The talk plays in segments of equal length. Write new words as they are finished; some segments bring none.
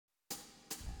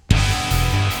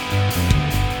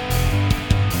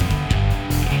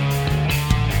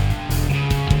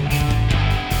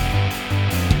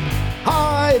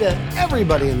to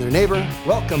everybody and their neighbor.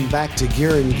 Welcome back to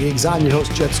Gear and Gigs. I'm your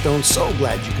host, Jetstone. So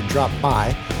glad you could drop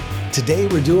by. Today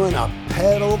we're doing a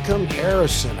pedal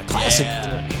comparison, a classic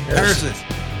comparison.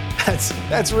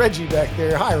 That's Reggie back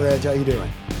there. Hi, Reg. How you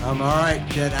doing? I'm all right,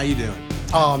 Jet. How you doing?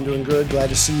 Oh, I'm doing good. Glad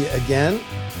to see you again.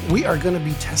 We are going to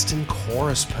be testing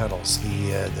chorus pedals,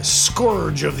 the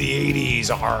scourge of the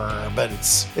 80s, but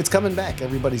it's coming back.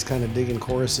 Everybody's kind of digging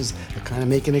choruses. They're kind of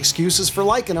making excuses for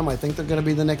liking them. I think they're going to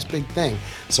be the next big thing.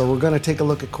 So we're going to take a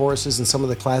look at choruses and some of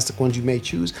the classic ones you may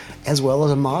choose, as well as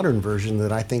a modern version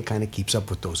that I think kind of keeps up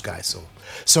with those guys.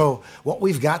 So what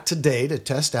we've got today to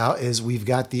test out is we've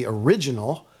got the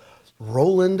original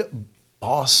Roland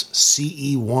Boss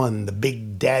CE1, the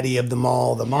big daddy of them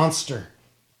all, the monster.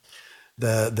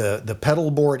 The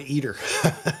pedal board eater.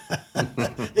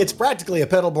 It's practically a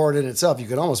pedal board in itself. You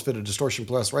could almost fit a distortion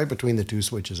plus right between the two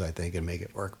switches, I think, and make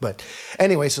it work. But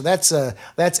anyway, so that's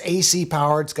AC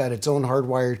powered. It's got its own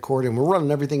hardwired cord, and we're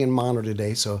running everything in mono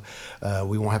today, so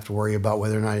we won't have to worry about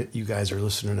whether or not you guys are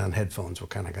listening on headphones. We're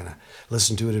kind of gonna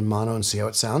listen to it in mono and see how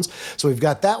it sounds. So we've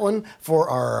got that one for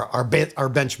our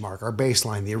benchmark, our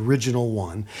baseline, the original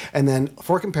one, and then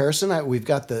for comparison, we've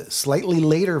got the slightly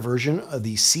later version of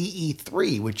the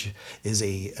CE3, which is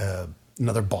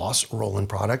another Boss Roland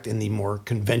product in the more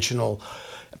conventional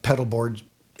pedal board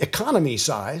economy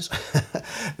size.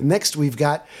 Next, we've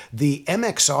got the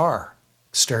MXR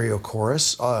stereo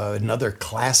chorus, another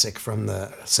classic from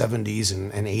the 70s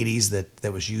and 80s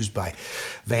that was used by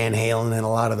Van Halen and a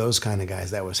lot of those kind of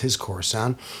guys. That was his chorus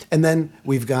sound. And then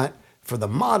we've got, for the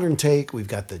modern take, we've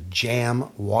got the Jam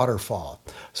Waterfall.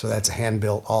 So that's a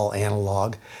hand-built, all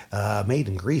analog, made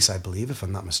in Greece, I believe, if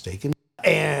I'm not mistaken.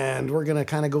 And we're going to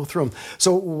kind of go through them.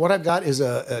 So what I've got is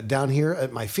down here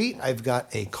at my feet, I've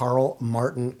got a Carl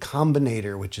Martin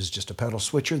Combinator, which is just a pedal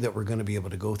switcher that we're going to be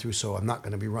able to go through. So I'm not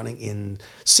going to be running in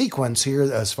sequence here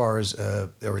as far as,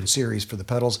 or in series for the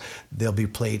pedals. They'll be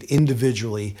played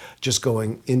individually, just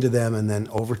going into them and then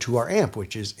over to our amp,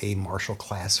 which is a Marshall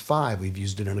Class 5. We've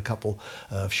used it in a couple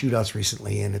of shootouts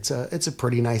recently, and it's a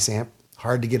pretty nice amp.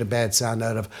 Hard to get a bad sound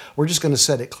out of. We're just going to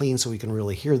set it clean so we can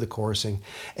really hear the chorusing.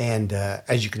 And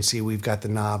as you can see, we've got the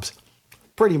knobs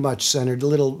pretty much centered, a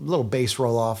little bass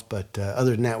roll off, but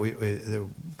other than that, they're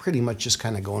pretty much just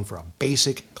kind of going for a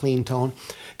basic clean tone.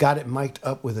 Got it mic'd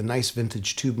up with a nice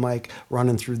vintage tube mic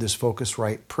running through this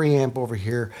Focusrite preamp over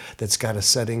here that's got a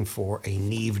setting for a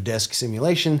Neve desk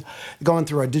simulation, going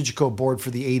through our Digico board for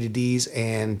the A to Ds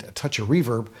and a touch of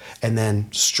reverb, and then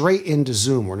straight into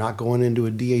Zoom. We're not going into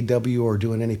a DAW or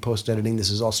doing any post-editing.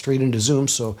 This is all straight into Zoom,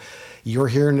 so you're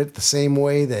hearing it the same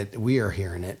way that we are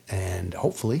hearing it, and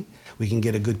hopefully we can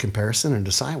get a good comparison and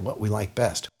decide what we like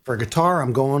best. For guitar,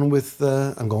 I'm going with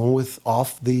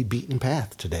off the beaten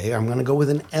path today. I'm going to go with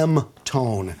an M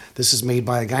tone. This is made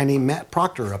by a guy named Matt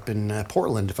Proctor up in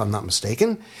Portland, if I'm not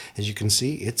mistaken. As you can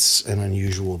see, it's an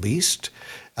unusual beast.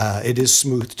 It is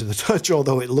smooth to the touch,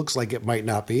 although it looks like it might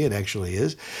not be. It actually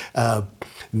is.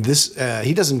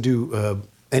 He doesn't do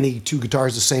any two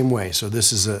guitars the same way, so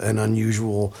this is an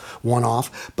unusual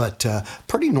one-off, but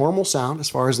pretty normal sound as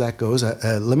far as that goes.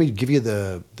 Let me give you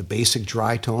the basic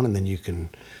dry tone, and then you can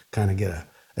kind of get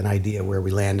an idea where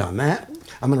we land on that.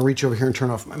 I'm going to reach over here and turn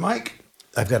off my mic.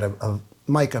 I've got a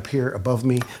mic up here above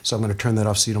me, so I'm going to turn that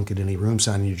off so you don't get any room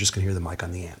sound, and you're just going to hear the mic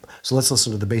on the amp. So let's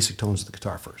listen to the basic tones of the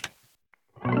guitar first.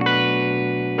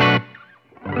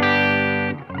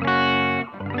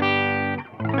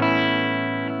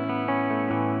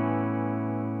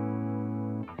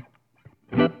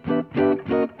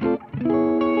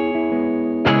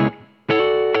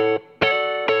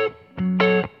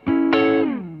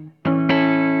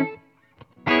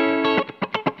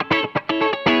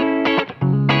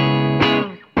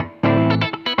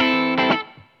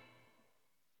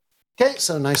 Okay,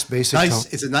 so nice basic tone.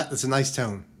 It's a nice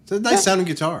tone. It's a nice sounding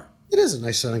guitar. It is a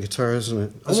nice sounding guitar,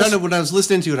 isn't it? When I was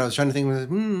listening to it, I was trying to think,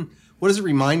 what does it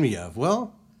remind me of?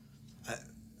 Well,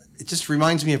 it just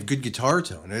reminds me of good guitar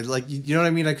tone. You know what I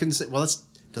mean? I couldn't say, well, it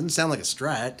doesn't sound like a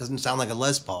Strat. Doesn't sound like a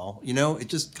Les Paul. You know, it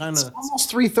just kind of... It's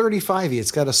almost 335-y. It's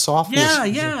got a softness.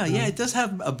 Yeah. It does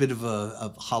have a bit of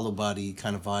a hollow body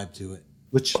kind of vibe to it.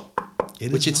 Which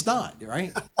it's not,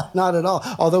 right? Not at all.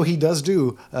 Although he does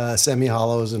do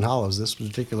semi-hollows and hollows. This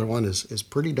particular one is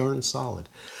pretty darn solid.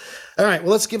 All right,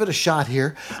 well, let's give it a shot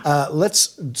here.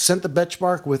 Let's set the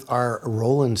benchmark with our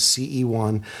Roland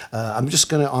CE1. I'm just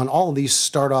going to, on all of these,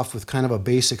 start off with kind of a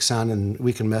basic sound, and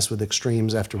we can mess with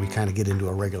extremes after we kind of get into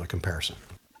a regular comparison.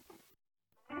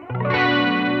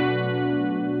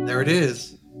 There it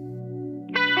is.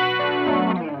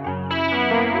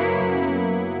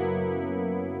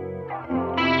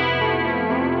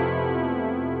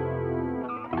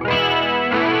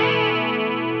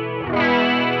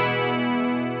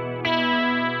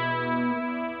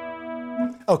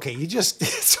 Okay,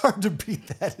 it's hard to beat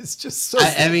that. It's just so.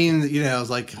 I mean, I was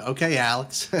like, okay,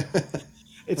 Alex.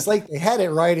 It's like they had it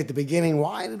right at the beginning.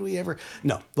 Why did we ever?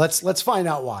 No, let's find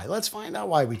out why. Let's find out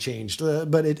why we changed.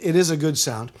 But it is a good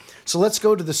sound. So let's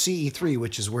go to the CE3,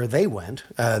 which is where they went.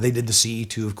 They did the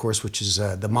CE2, of course, which is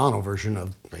the mono version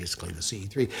of basically the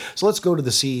CE3. So let's go to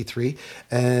the CE3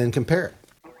 and compare it.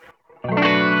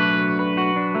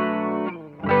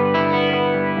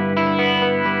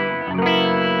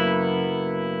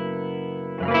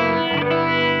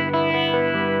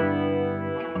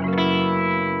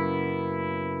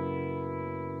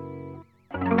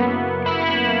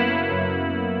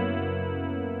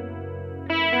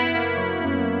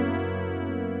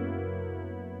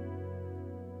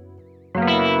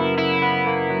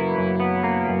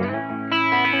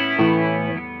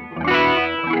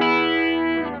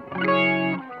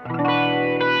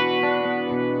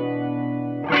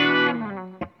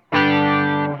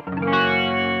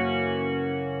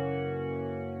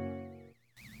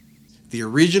 The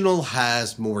original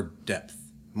has more depth,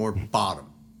 more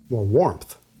bottom, More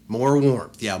warmth. more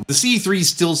warmth. Yeah, the C3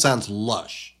 still sounds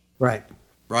lush, Right.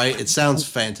 right? It sounds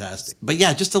fantastic. But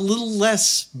yeah, just a little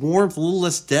less warmth, a little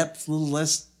less depth, a little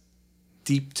less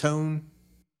deep tone.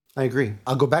 I agree.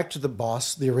 I'll go back to the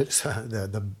Boss, the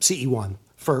CE1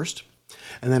 first,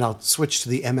 and then I'll switch to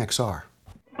the MXR.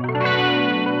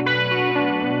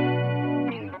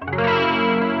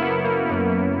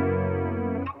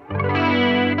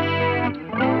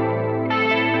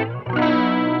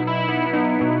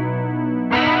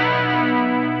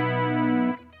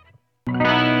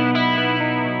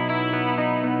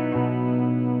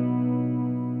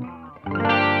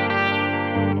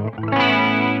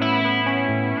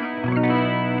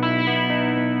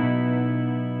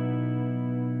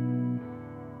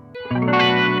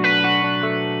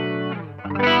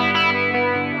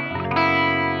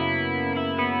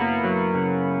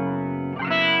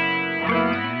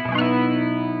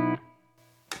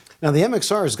 Now the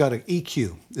MXR has got an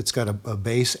EQ. It's got a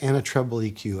bass and a treble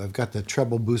EQ. I've got the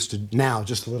treble boosted now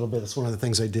just a little bit. That's one of the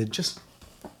things I did, just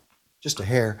a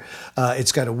hair.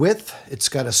 It's got a width, it's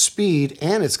got a speed,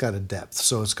 and it's got a depth.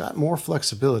 So it's got more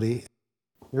flexibility.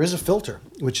 There is a filter,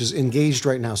 which is engaged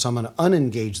right now. So I'm going to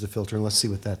unengage the filter and let's see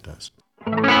what that does.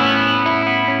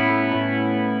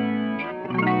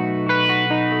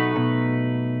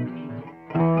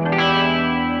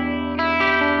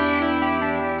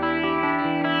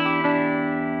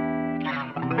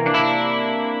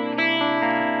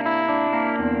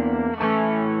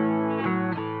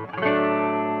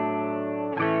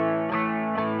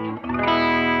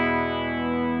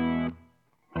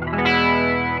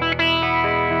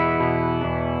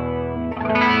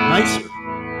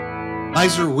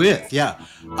 Nicer width, yeah.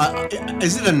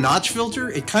 Is it a notch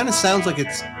filter? It kind of sounds like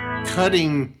it's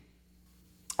cutting.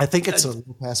 I think it's a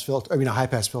low pass filter. I mean, a high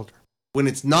pass filter. When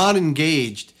it's not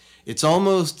engaged, it's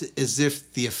almost as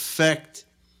if the effect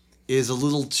is a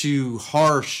little too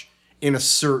harsh in a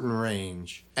certain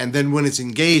range. And then when it's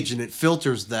engaged and it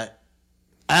filters that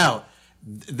out,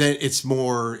 then it's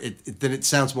more. Then it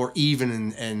sounds more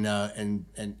even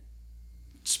and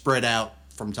spread out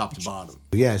from top to bottom.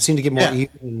 Yeah, it seemed to get more even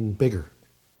and bigger.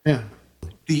 Yeah.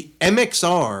 The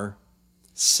MXR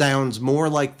sounds more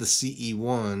like the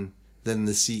CE1 than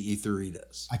the CE3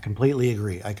 does. I completely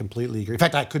agree. In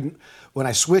fact, I couldn't, when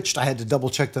I switched, I had to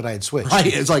double check that I had switched. Right.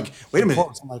 It's like, wait a minute.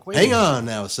 I'm like, Hang on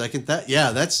now a second. That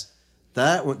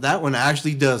one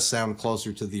actually does sound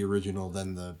closer to the original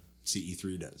than the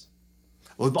CE3 does.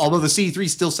 Well, although the CE3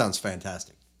 still sounds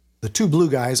fantastic. The two blue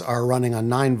guys are running on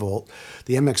 9 volt.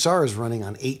 The MXR is running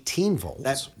on 18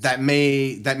 volts. That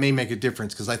may make a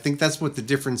difference because I think that's what the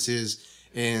difference is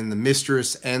in the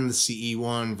Mistress and the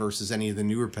CE1 versus any of the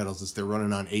newer pedals is they're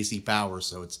running on AC power,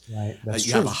 so it's right. That's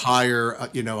you true. have a higher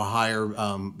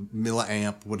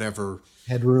milliamp whatever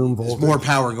headroom voltage. There's more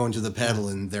power going to the pedal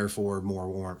and therefore more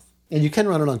warmth. And you can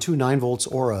run it on 2 9 volts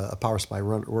or a power supply.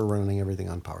 We're running everything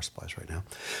on power supplies right now.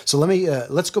 So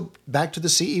let's go back to the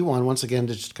CE1 once again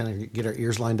to just kind of get our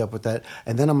ears lined up with that.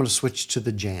 And then I'm going to switch to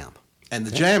the Jam. And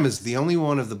the Jam is the only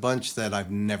one of the bunch that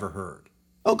I've never heard.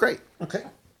 Oh, great. Okay.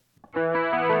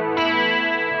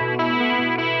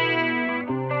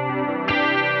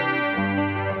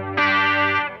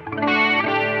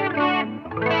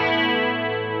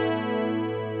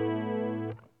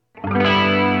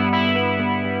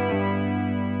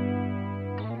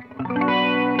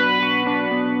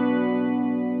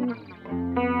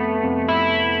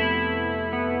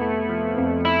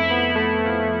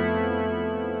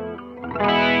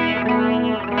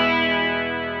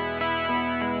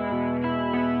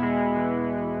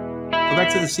 Go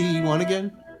back to the CE1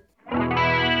 again.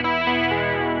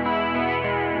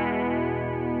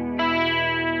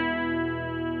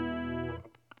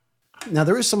 Now,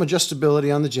 there is some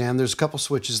adjustability on the jam. There's a couple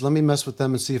switches. Let me mess with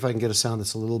them and see if I can get a sound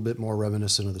that's a little bit more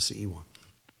reminiscent of the CE1.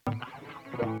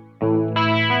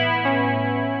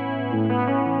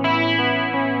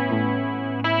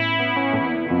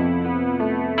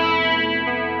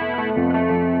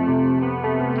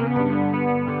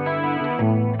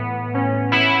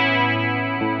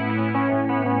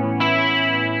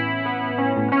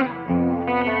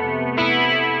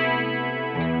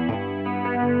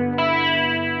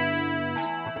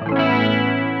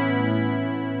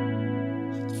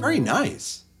 Very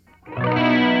nice.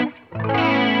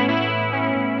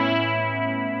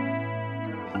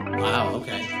 Wow,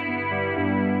 okay.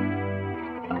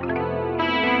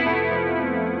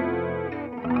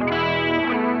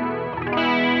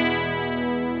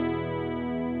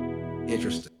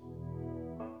 Interesting.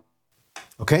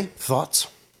 Okay, thoughts?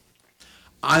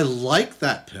 I like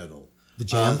that pedal. The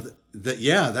jam?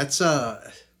 That's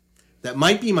that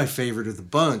might be my favorite of the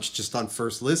bunch, just on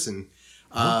first listen.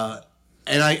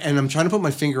 And I'm trying to put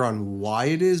my finger on why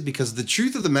it is, because the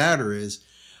truth of the matter is,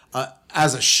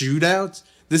 as a shootout,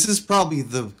 this is probably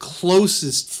the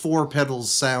closest four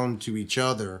pedals sound to each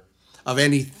other of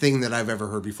anything that I've ever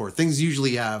heard before. Things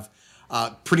usually have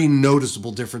pretty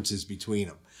noticeable differences between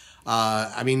them.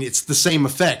 I mean, it's the same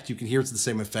effect. You can hear it's the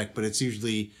same effect, but it's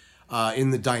usually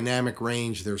in the dynamic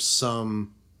range. There's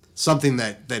something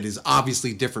that is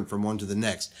obviously different from one to the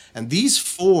next. And these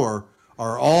four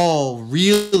are all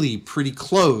really pretty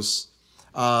close.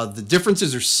 The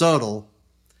differences are subtle.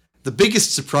 The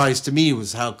biggest surprise to me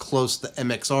was how close the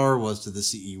MXR was to the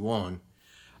CE1.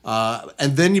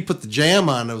 And then you put the jam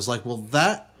on, and I was like, well,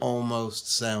 that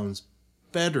almost sounds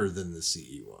better than the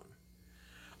CE1.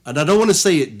 And I don't want to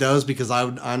say it does, because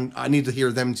I need to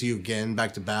hear them two again,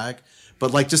 back to back.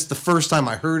 But like, just the first time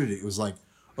I heard it, it was like,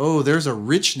 oh, there's a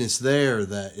richness there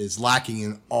that is lacking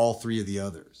in all three of the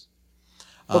others.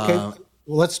 Okay,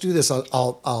 well, let's do this.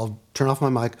 I'll turn off my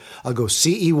mic. I'll go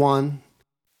CE1,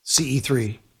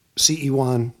 CE3,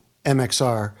 CE1,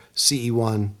 MXR,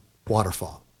 CE1,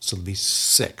 Waterfall. So it'll be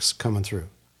 6 coming through.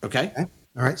 Okay. All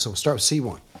right, so we'll start with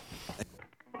C1.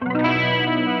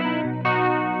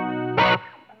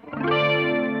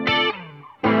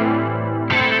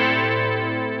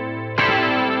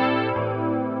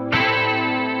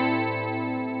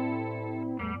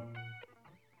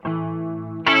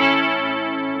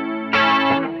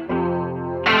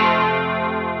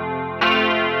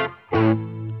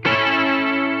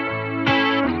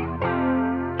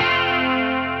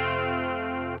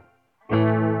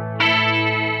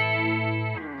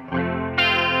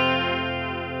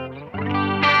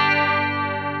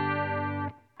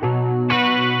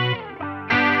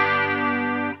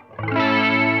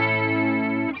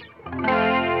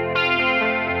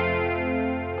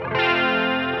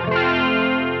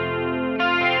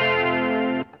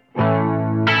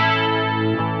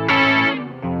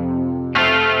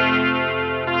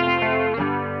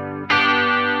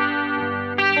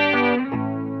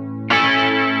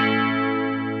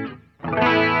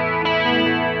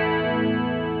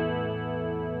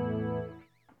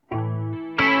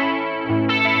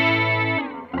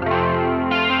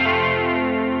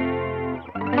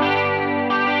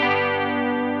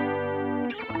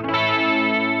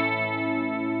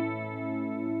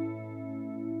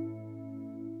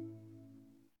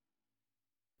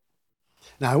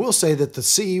 Now, I will say that the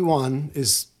CE1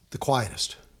 is the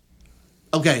quietest.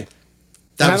 Okay.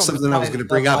 That was something I was going to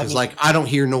bring up. Is like, I don't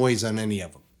hear noise on any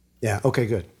of them. Yeah. Okay.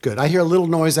 Good. I hear a little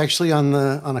noise actually on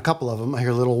a couple of them. I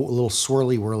hear a little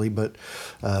swirly whirly, but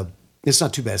it's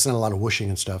not too bad. It's not a lot of whooshing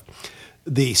and stuff.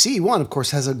 The CE1, of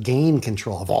course, has a gain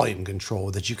control, a volume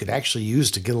control that you could actually use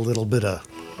to get a little bit of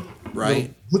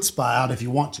chutzpah out if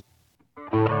you want to.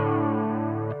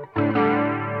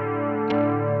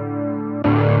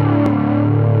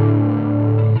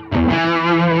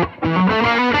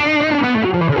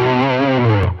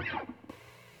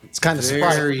 It's kind of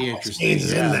very interesting.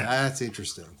 Yeah, that's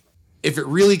interesting. If it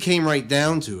really came right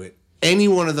down to it, any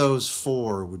one of those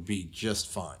four would be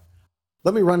just fine.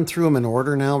 Let me run through them in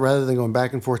order now, rather than going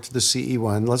back and forth to the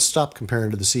CE1. Let's stop comparing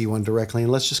to the CE1 directly,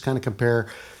 and let's just kind of compare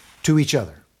to each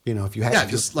other. You know, if you have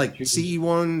just like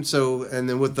CE1. So, and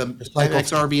then with the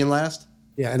MXR being last.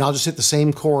 Yeah, and I'll just hit the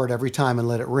same chord every time and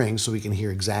let it ring so we can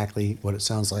hear exactly what it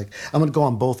sounds like. I'm going to go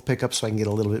on both pickups so I can get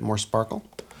a little bit more sparkle.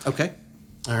 Okay.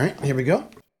 All right, here we go.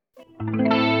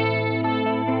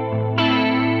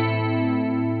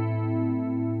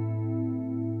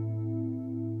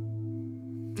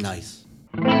 Nice.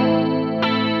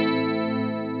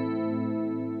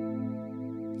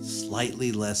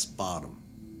 Slightly less bottom.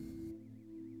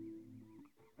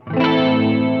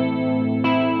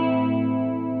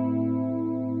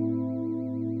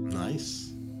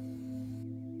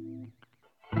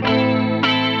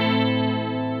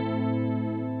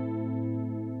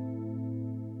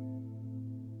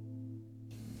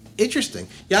 Interesting.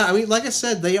 Yeah, I mean, like I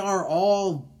said, they are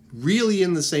all really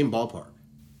in the same ballpark.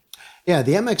 Yeah,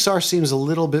 the MXR seems a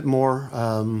little bit more,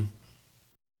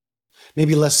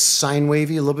 maybe less sine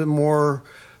wavy, a little bit more.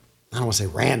 I don't want to say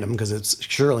random because it's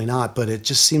surely not, but it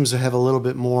just seems to have a little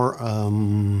bit more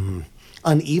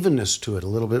unevenness to it, a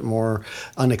little bit more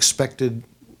unexpected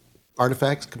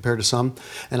artifacts compared to some.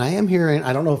 And I am hearing,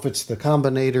 I don't know if it's the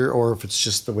combinator or if it's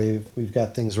just the way we've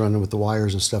got things running with the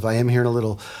wires and stuff. I am hearing a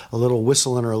little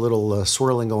whistling or a little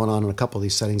swirling going on in a couple of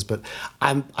these settings, but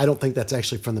I don't think that's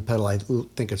actually from the pedal. I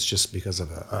think it's just because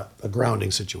of a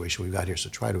grounding situation we've got here. So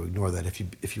try to ignore that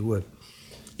if you would.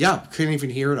 Yeah, couldn't even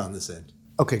hear it on this end.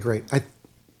 Okay, great.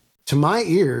 To my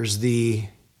ears, the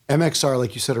MXR,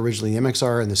 like you said originally, the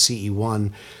MXR and the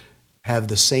CE1 have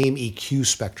the same EQ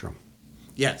spectrum.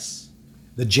 Yes.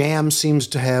 The Jam seems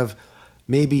to have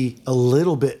maybe a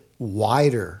little bit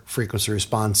wider frequency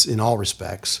response in all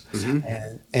respects.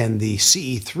 And the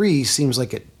CE3 seems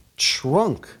like it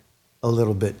shrunk a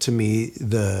little bit to me,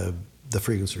 the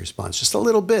frequency response, just a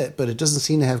little bit, but it doesn't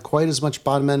seem to have quite as much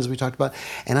bottom end as we talked about.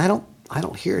 And I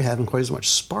don't hear it having quite as much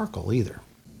sparkle either.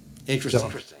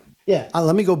 Interesting. Yeah,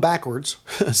 let me go backwards.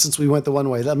 Since we went the one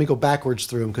way, let me go backwards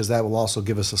through them because that will also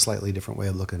give us a slightly different way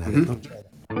of looking at it. Let me try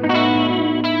that.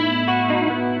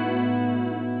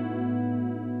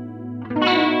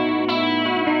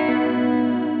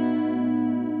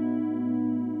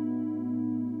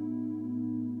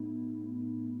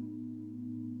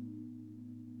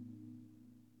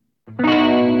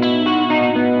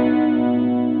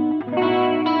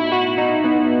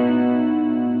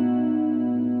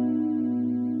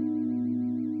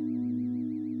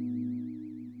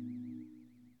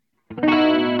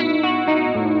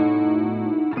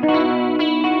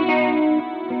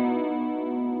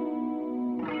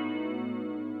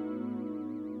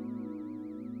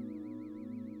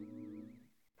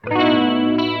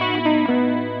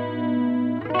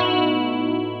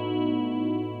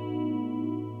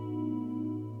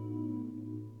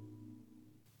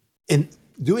 And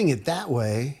doing it that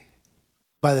way,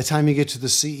 by the time you get to the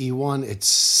CE1, it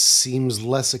seems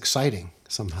less exciting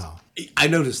somehow. I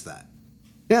noticed that.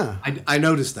 Yeah. I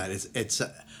noticed that. It's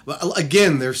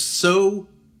again, they're so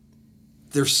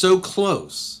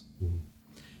close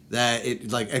that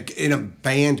it, like in a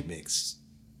band mix.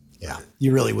 Yeah.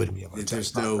 You really wouldn't be able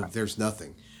to There's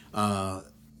nothing. But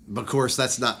of course,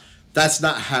 that's not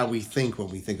how we think when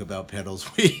we think about pedals.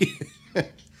 We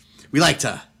like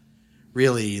to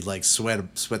really like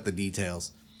sweat the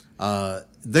details.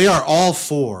 They are all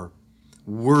four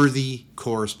worthy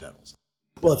chorus pedals.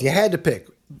 Well, if you had to pick,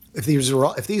 if these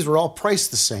were all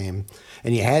priced the same,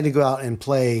 and you had to go out and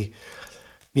play,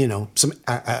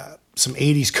 some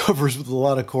 80s covers with a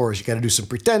lot of chorus, you got to do some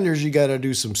Pretenders, you got to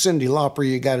do some Cyndi Lauper,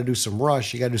 you got to do some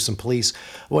Rush, you got to do some Police.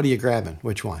 What are you grabbing?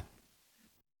 Which one?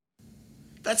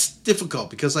 That's difficult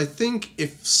because I think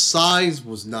if size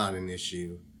was not an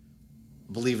issue,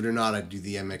 believe it or not, I'd do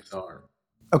the MXR.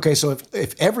 Okay, so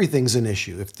if everything's an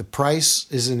issue, if the price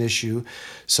is an issue,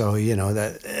 so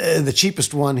that the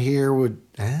cheapest one here would,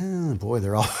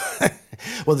 they're all.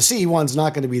 Well, the CE1's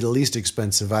not going to be the least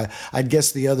expensive. I'd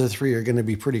guess the other three are going to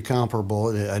be pretty comparable.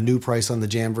 A new price on the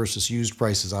Jam versus used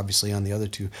prices, obviously, on the other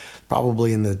two,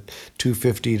 probably in the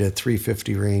 $250 to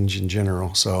 $350 range in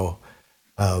general. So,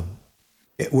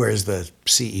 whereas the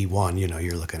CE1,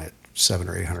 you're looking at $700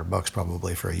 or $800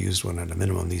 probably for a used one at a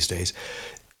minimum these days.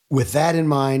 With that in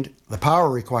mind, the power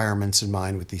requirements in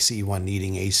mind with the CE1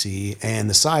 needing AC and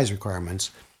the size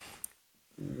requirements,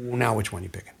 now which one are you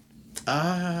picking?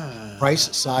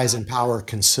 Price, size, and power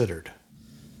considered.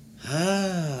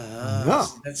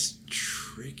 That's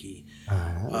tricky.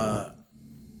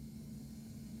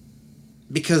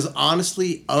 Because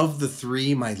honestly, of the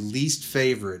three, my least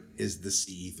favorite is the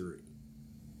CE3.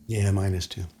 Yeah, mine is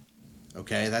too.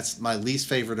 Okay, that's my least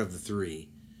favorite of the three.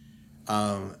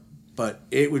 But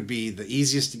it would be the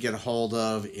easiest to get a hold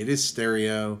of. It is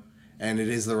stereo, and it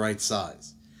is the right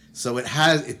size. So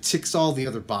it ticks all the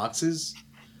other boxes,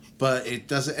 but it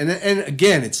doesn't. And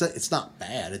again, it's not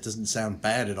bad. It doesn't sound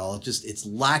bad at all. It's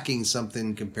lacking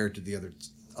something compared to the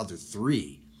other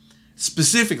three,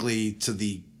 specifically to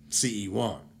the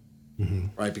CE1,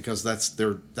 right? Because that's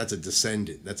a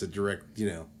descendant. That's a direct,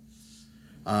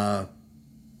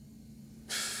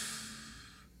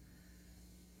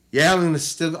 Yeah, I'm gonna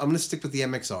stick with the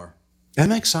MXR.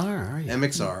 MXR, are you?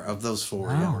 MXR of those four.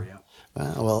 Wow. Yeah.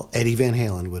 Well, Eddie Van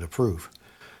Halen would approve.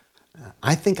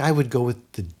 I think I would go with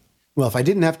if I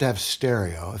didn't have to have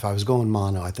stereo, if I was going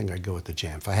mono, I think I'd go with the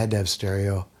Jam. If I had to have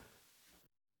stereo,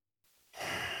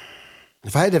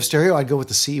 I'd go with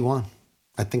the CE1.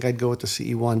 I think I'd go with the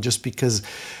CE1 just because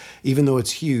even though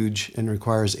it's huge and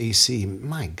requires AC,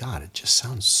 my God, it just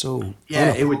sounds so.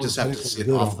 Yeah, it would just have to unapologetically sit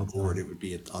good off all the board. time. It would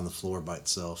be on the floor by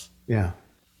itself. Yeah,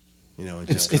 You know, it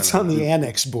it's just it's kind on of the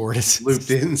annex board. looped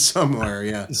It's in somewhere.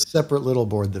 Yeah. a separate little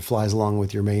board that flies along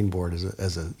with your main board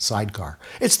as a sidecar.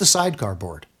 It's the sidecar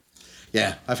board.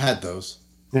 Yeah, I've had those.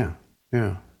 Yeah,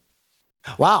 yeah.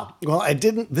 Wow. Well, I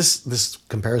didn't. This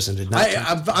comparison did not.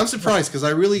 I'm surprised because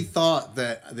I really thought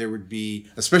that there would be,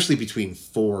 especially between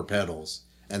 4 pedals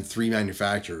and 3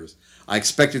 manufacturers, I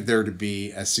expected there to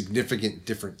be a significant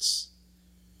difference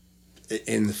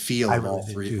in the feel I of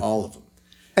really did too. all of them.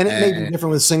 And it may be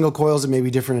different with single coils. It may be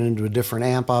different into a different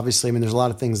amp, obviously. I mean, there's a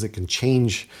lot of things that can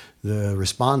change the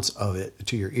response of it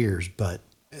to your ears. But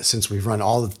since we've run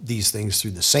all of these things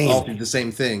through the same, All do the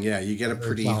same thing. Yeah, you get a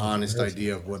pretty solid honest comparison.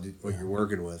 idea of what you're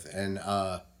working with, and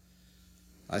I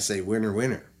say winner,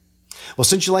 winner. Well,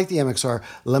 since you like the MXR,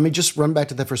 let me just run back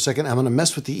to that for a second. I'm going to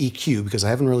mess with the EQ because I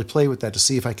haven't really played with that to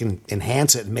see if I can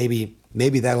enhance it. And maybe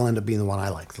that'll end up being the one I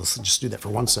like. Let's just do that for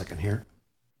 1 second here.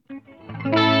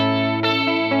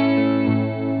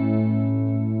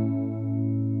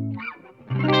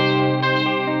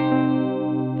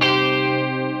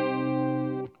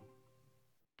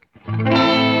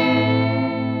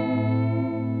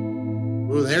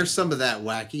 Ooh, there's some of that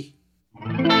wacky.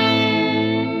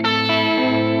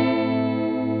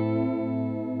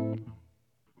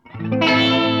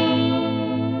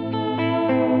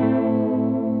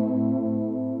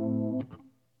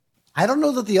 I don't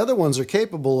know that the other ones are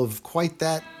capable of quite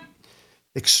that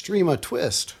extreme a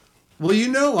twist. Well, you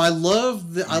know, I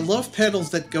love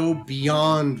pedals that go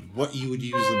beyond what you would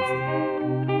use them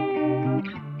for.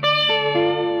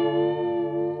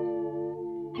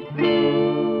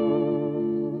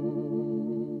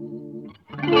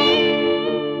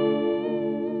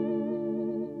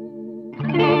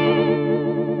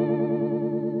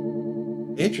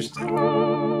 Interesting.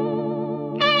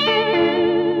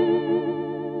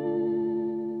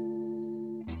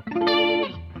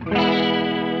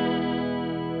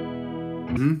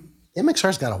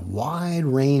 MXR's got a wide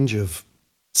range of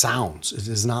sounds. It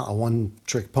is not a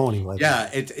one-trick pony. Like Yeah,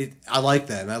 I like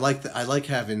that, and I like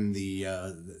having the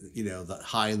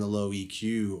high and the low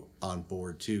EQ on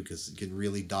board too, because it can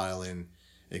really dial in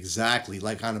exactly.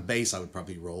 Like on a bass, I would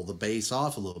probably roll the bass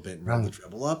off a little bit and roll the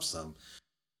treble up some.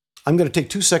 I'm going to take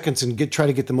 2 seconds and try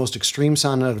to get the most extreme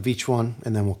sound out of each one,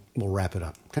 and then we'll wrap it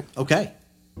up. Okay. Okay.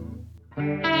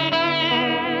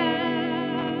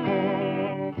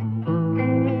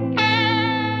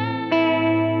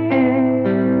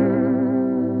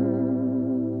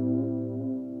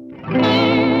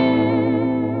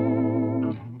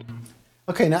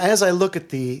 Okay, now as I look at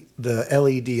the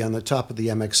LED on the top of the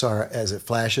MXR as it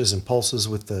flashes and pulses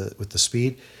with the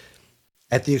speed,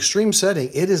 at the extreme setting,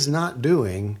 it is not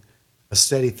doing a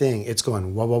steady thing. It's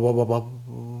going wah wah wah wah wah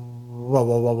wah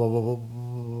wah wah wah wah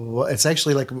wah. It's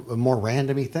actually like a more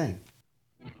randomy thing.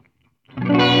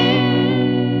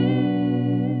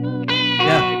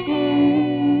 Yeah.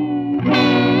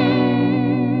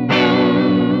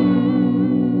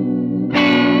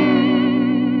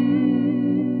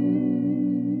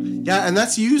 Yeah, and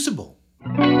that's usable.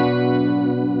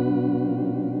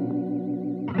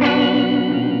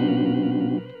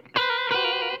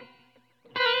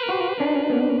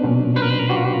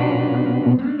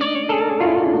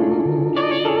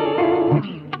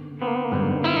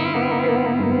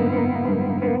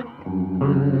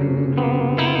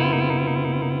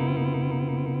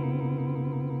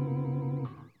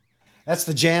 That's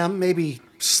the jam, maybe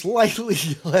slightly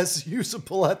less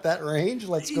usable at that range.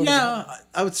 Let's go. Yeah,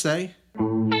 I would say.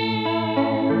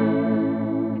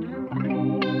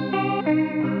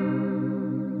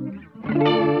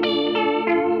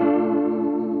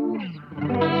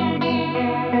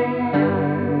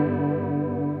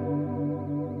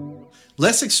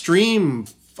 Less extreme,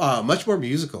 much more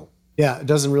musical. Yeah, it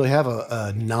doesn't really have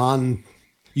a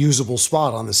non-usable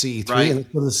spot on the CE3, Right. and let's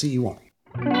go to the CE1.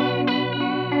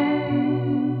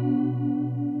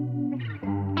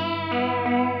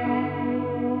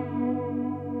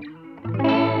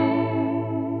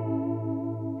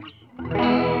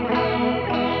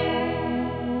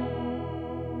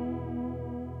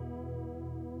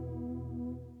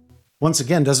 Once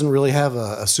again, doesn't really have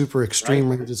a super extreme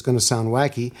range that's going to sound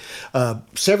wacky.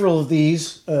 Several of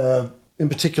these, in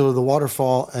particular the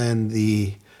Waterfall and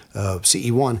the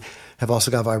CE1, have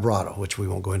also got vibrato, which we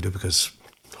won't go into because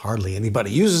hardly anybody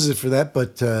uses it for that,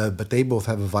 but they both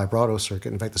have a vibrato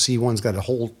circuit. In fact, the CE1's got a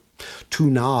whole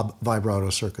 2-knob vibrato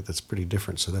circuit that's pretty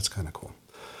different, so that's kind of cool.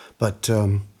 But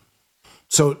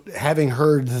so having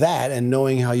heard that and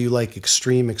knowing how you like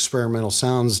extreme experimental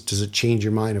sounds, does it change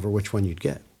your mind over which one you'd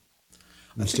get?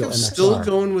 I think I'm still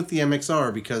going with the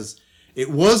MXR because it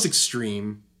was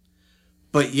extreme,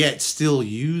 but yet still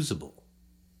usable.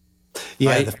 Yeah,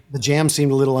 right? the jam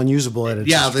seemed a little unusable at it.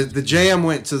 Yeah, the jam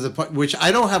went to the point, which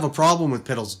I don't have a problem with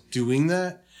pedals doing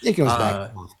that. It goes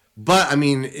back. But I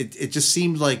mean, it just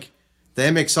seemed like the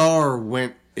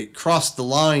MXR it crossed the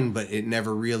line, but it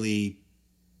never really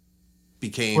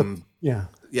became. Yeah.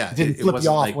 It didn't flip you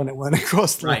off like, when it went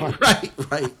across the line.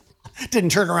 Right.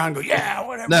 Didn't turn around and go, yeah,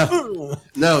 whatever.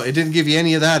 No, it didn't give you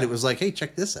any of that. It was like, hey,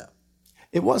 check this out.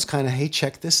 It was kind of, hey,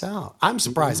 check this out. I'm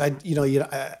surprised. I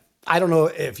don't know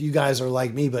if you guys are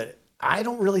like me, but I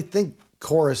don't really think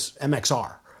Chorus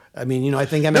MXR. I mean, I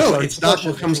think MXR. No, it's not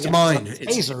what comes to mind.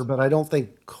 It's Taser, but I don't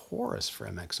think Chorus for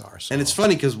MXR. So. And it's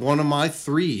funny because one of my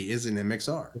 3 is an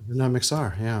MXR. An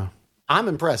MXR, yeah. I'm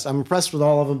impressed. I'm impressed with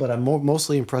all of them, but I'm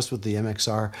mostly impressed with the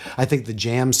MXR. I think the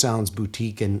Jam sounds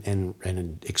boutique and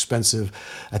expensive.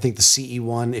 I think the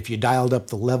CE1, if you dialed up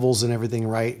the levels and everything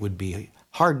right, would be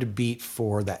hard to beat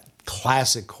for that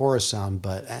classic Chorus sound.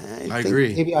 But I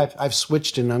agree. Maybe I've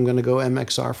switched and I'm going to go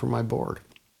MXR for my board.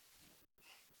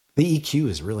 The EQ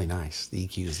is really nice. The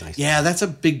EQ is nice. Yeah, that's a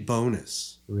big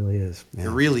bonus. It really is. Yeah.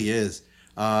 It really is.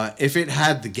 If it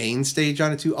had the gain stage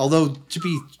on it too, although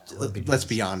let's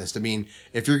be honest. I mean,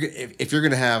 if you're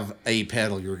gonna have a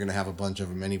pedal, you're gonna have a bunch of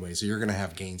them anyway, so you're gonna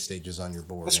have gain stages on your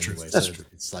board. That's anyway. true. That's true.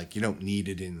 It's like you don't need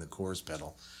it in the chorus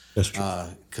pedal. That's true.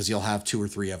 Because you'll have 2 or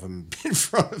 3 of them in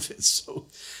front of it, so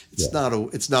it's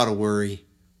not a worry.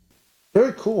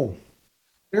 Very cool.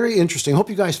 Very interesting. Hope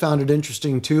you guys found it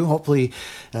interesting too. Hopefully,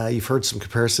 you've heard some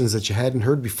comparisons that you hadn't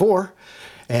heard before.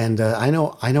 And I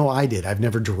know I did. I've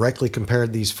never directly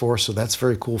compared these 4, so that's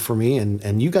very cool for me.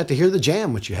 And you got to hear the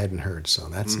jam, which you hadn't heard, so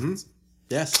that's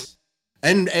yes.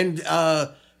 And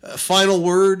final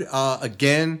word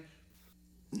again.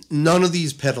 None of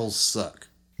these pedals suck.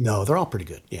 No, they're all pretty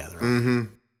good. Yeah, they're all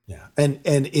yeah. And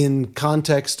in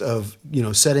context of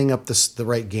setting up the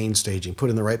right gain staging,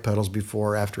 putting the right pedals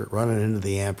before, after it, running into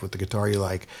the amp with the guitar you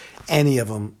like, any of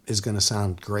them is going to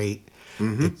sound great.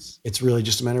 It's really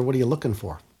just a matter of what are you looking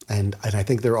for. And I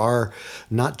think there are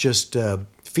not just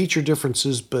feature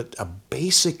differences, but a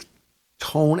basic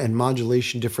tone and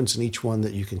modulation difference in each one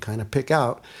that you can kind of pick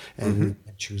out and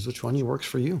choose which one works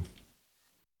for you.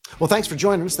 Well, thanks for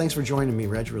joining us. Thanks for joining me,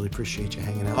 Reg. Really appreciate you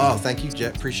hanging out. Oh, thank you,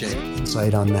 Jet. Appreciate it.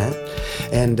 Insight on that.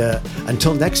 And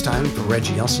until next time, for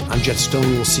Reggie Nelson, I'm Jet Stone.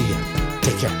 We'll see you.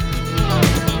 Take care.